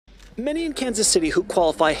Many in Kansas City who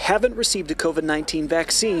qualify haven't received a COVID-19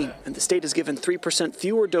 vaccine, and the state has given 3%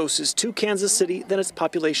 fewer doses to Kansas City than its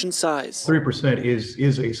population size. 3%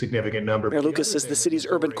 is a significant number. Mayor Lucas says the city's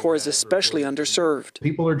urban core is especially underserved.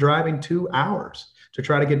 People are driving 2 hours to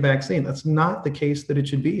try to get vaccine. That's not the case that it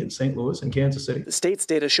should be in St. Louis and Kansas City. The state's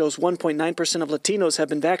data shows 1.9% of Latinos have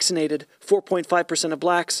been vaccinated, 4.5% of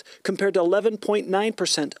blacks, compared to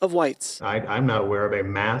 11.9% of whites. I'm not aware of a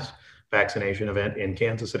mass vaccination event in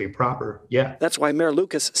Kansas City proper yet. That's why Mayor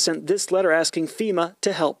Lucas sent this letter asking FEMA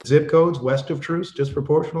to help. Zip codes west of Truce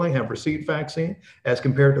disproportionately have received vaccine as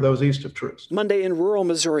compared to those east of Truce. Monday in rural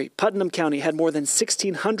Missouri, Putnam County had more than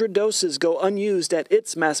 1,600 doses go unused at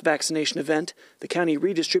its mass vaccination event. The county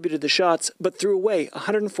redistributed the shots, but threw away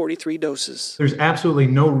 143 doses. There's absolutely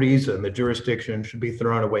no reason the jurisdiction should be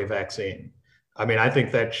throwing away vaccine. I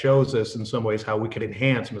think that shows us in some ways how we could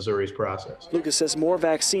enhance Missouri's process. Lucas says more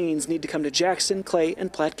vaccines need to come to Jackson, Clay,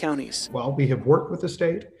 and Platte counties. While we have worked with the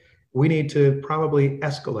state, we need to probably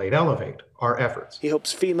elevate our efforts. He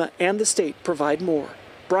hopes FEMA and the state provide more.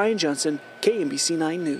 Brian Johnson, KMBC 9 News.